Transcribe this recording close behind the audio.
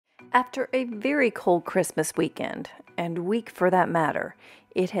After a very cold Christmas weekend, and week for that matter,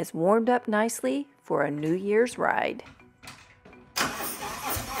 it has warmed up nicely for a New Year's ride.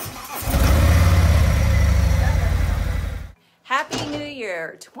 Happy New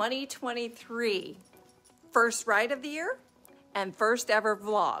Year 2023. First ride of the year and first ever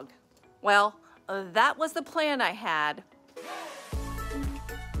vlog. Well, that was the plan I had.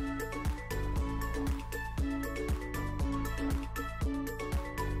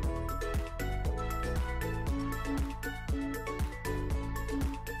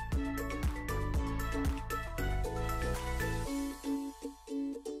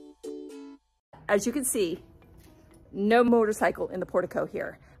 As you can see, no motorcycle in the portico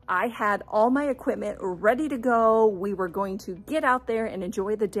here. I had all my equipment ready to go. We were going to get out there and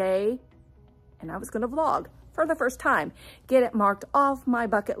enjoy the day, and I was going to vlog for the first time, get it marked off my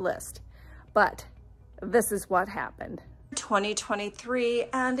bucket list. But this is what happened. 2023,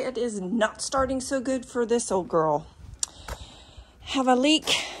 and it is not starting so good for this old girl. Have a leak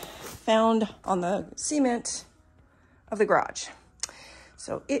found on the cement of the garage.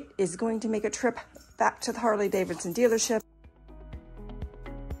 So it is going to make a trip back to the Harley Davidson dealership.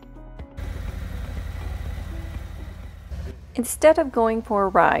 Instead of going for a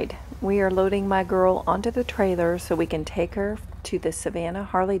ride, we are loading my girl onto the trailer so we can take her to the Savannah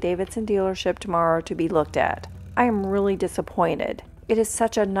Harley Davidson dealership tomorrow to be looked at. I am really disappointed. It is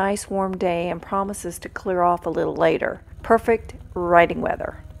such a nice warm day and promises to clear off a little later. Perfect riding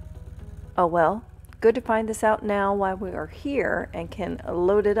weather. Oh well. Good to find this out now while we are here and can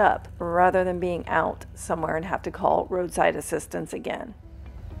load it up rather than being out somewhere and have to call roadside assistance again.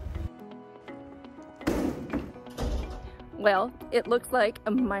 Well, it looks like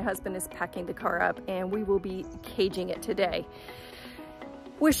my husband is packing the car up and we will be caging it today.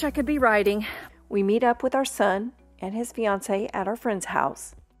 Wish I could be riding. We meet up with our son and his fiance at our friend's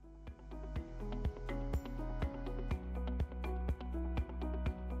house.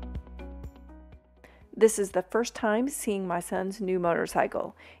 This is the first time seeing my son's new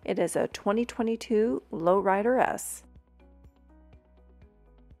motorcycle. It is a 2022 Lowrider S.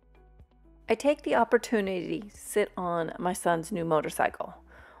 I take the opportunity to sit on my son's new motorcycle.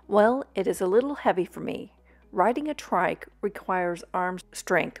 Well, it is a little heavy for me. Riding a trike requires arm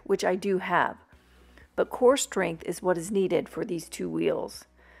strength, which I do have, but core strength is what is needed for these two wheels.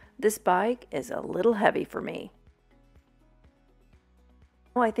 This bike is a little heavy for me.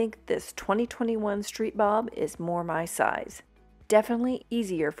 I think this 2021 Street Bob is more my size. Definitely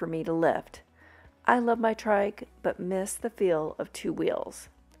easier for me to lift. I love my trike, but miss the feel of two wheels.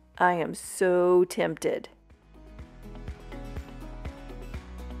 I am so tempted.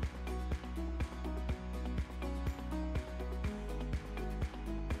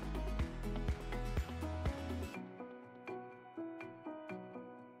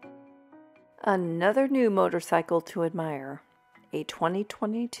 Another new motorcycle to admire. A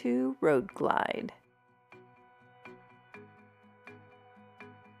 2022 Road Glide.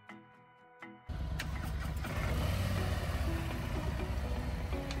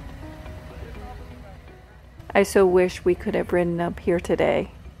 I so wish we could have ridden up here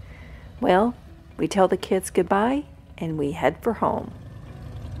today. Well, we tell the kids goodbye and we head for home.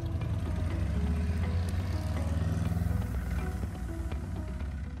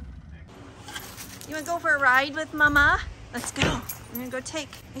 You want to go for a ride with Mama? Let's go. I'm gonna go take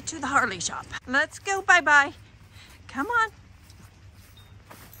it to the Harley shop. Let's go, bye-bye. Come on.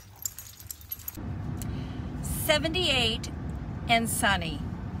 78 and sunny.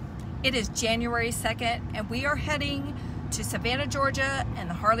 It is January 2nd and we are heading to Savannah, Georgia and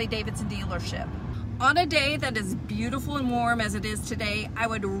the Harley Davidson dealership. On a day that is beautiful and warm as it is today, I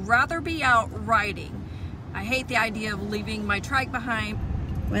would rather be out riding. I hate the idea of leaving my trike behind.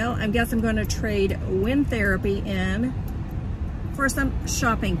 Well, I guess I'm gonna trade wind therapy in for some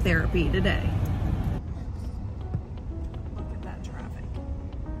shopping therapy today. Look at that traffic.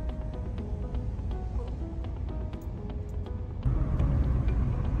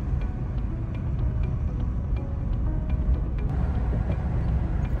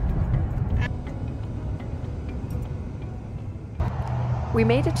 We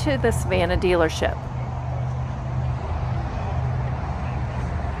made it to the Savannah dealership.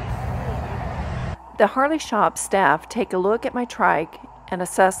 The Harley shop staff take a look at my trike and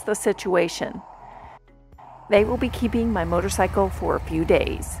assess the situation. They will be keeping my motorcycle for a few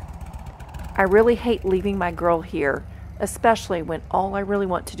days. I really hate leaving my girl here, especially when all I really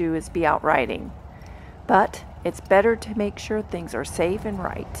want to do is be out riding. But it's better to make sure things are safe and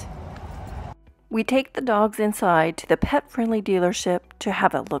right. We take the dogs inside to the pet-friendly dealership to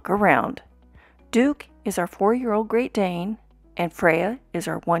have a look around. Duke is our 4-year-old Great Dane, And Freya is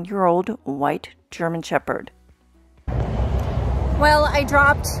our 1-year-old white German Shepherd. Well, I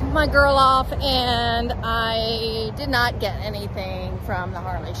dropped my girl off and I did not get anything from the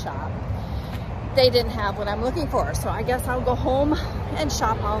Harley shop. They didn't have what I'm looking for, so I guess I'll go home and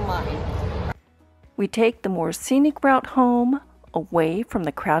shop online. We take the more scenic route home, away from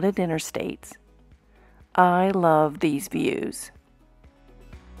the crowded interstates. I love these views.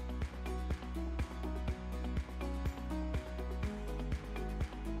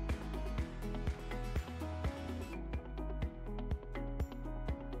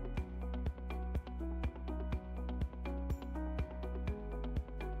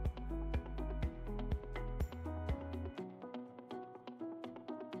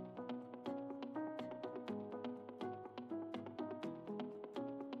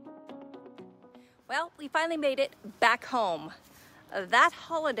 Well, we finally made it back home. That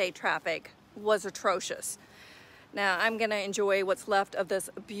holiday traffic was atrocious. Now I'm gonna enjoy what's left of this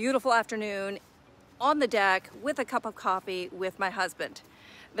beautiful afternoon on the deck with a cup of coffee with my husband.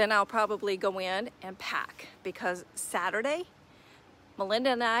 Then I'll probably go in and pack because Saturday,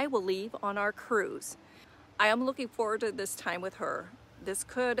 Melinda and I will leave on our cruise. I am looking forward to this time with her. This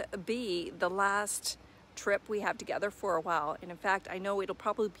could be the last trip we have together for a while, and in fact I know it'll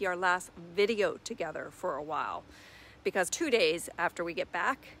probably be our last video together for a while, because 2 days after we get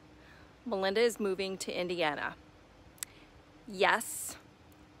back, Melinda is moving to Indiana. Yes,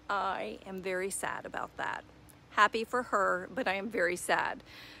 I am very sad about that. Happy for her, but I am very sad.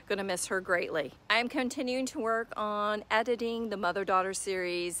 Gonna miss her greatly. I am continuing to work on editing the mother-daughter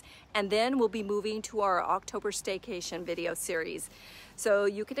series, and then we'll be moving to our October staycation video series, so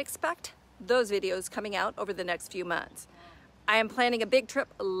you can expect those videos coming out over the next few months. I am planning a big trip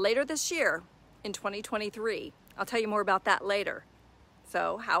later this year in 2023. I'll tell you more about that later.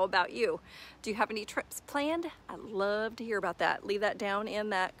 So how about you? Do you have any trips planned? I'd love to hear about that. Leave that down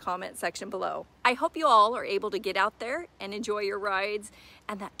in that comment section below. I hope you all are able to get out there and enjoy your rides,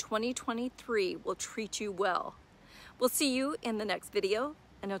 and that 2023 will treat you well. We'll see you in the next video,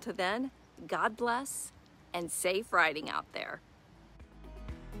 and until then, God bless and safe riding out there.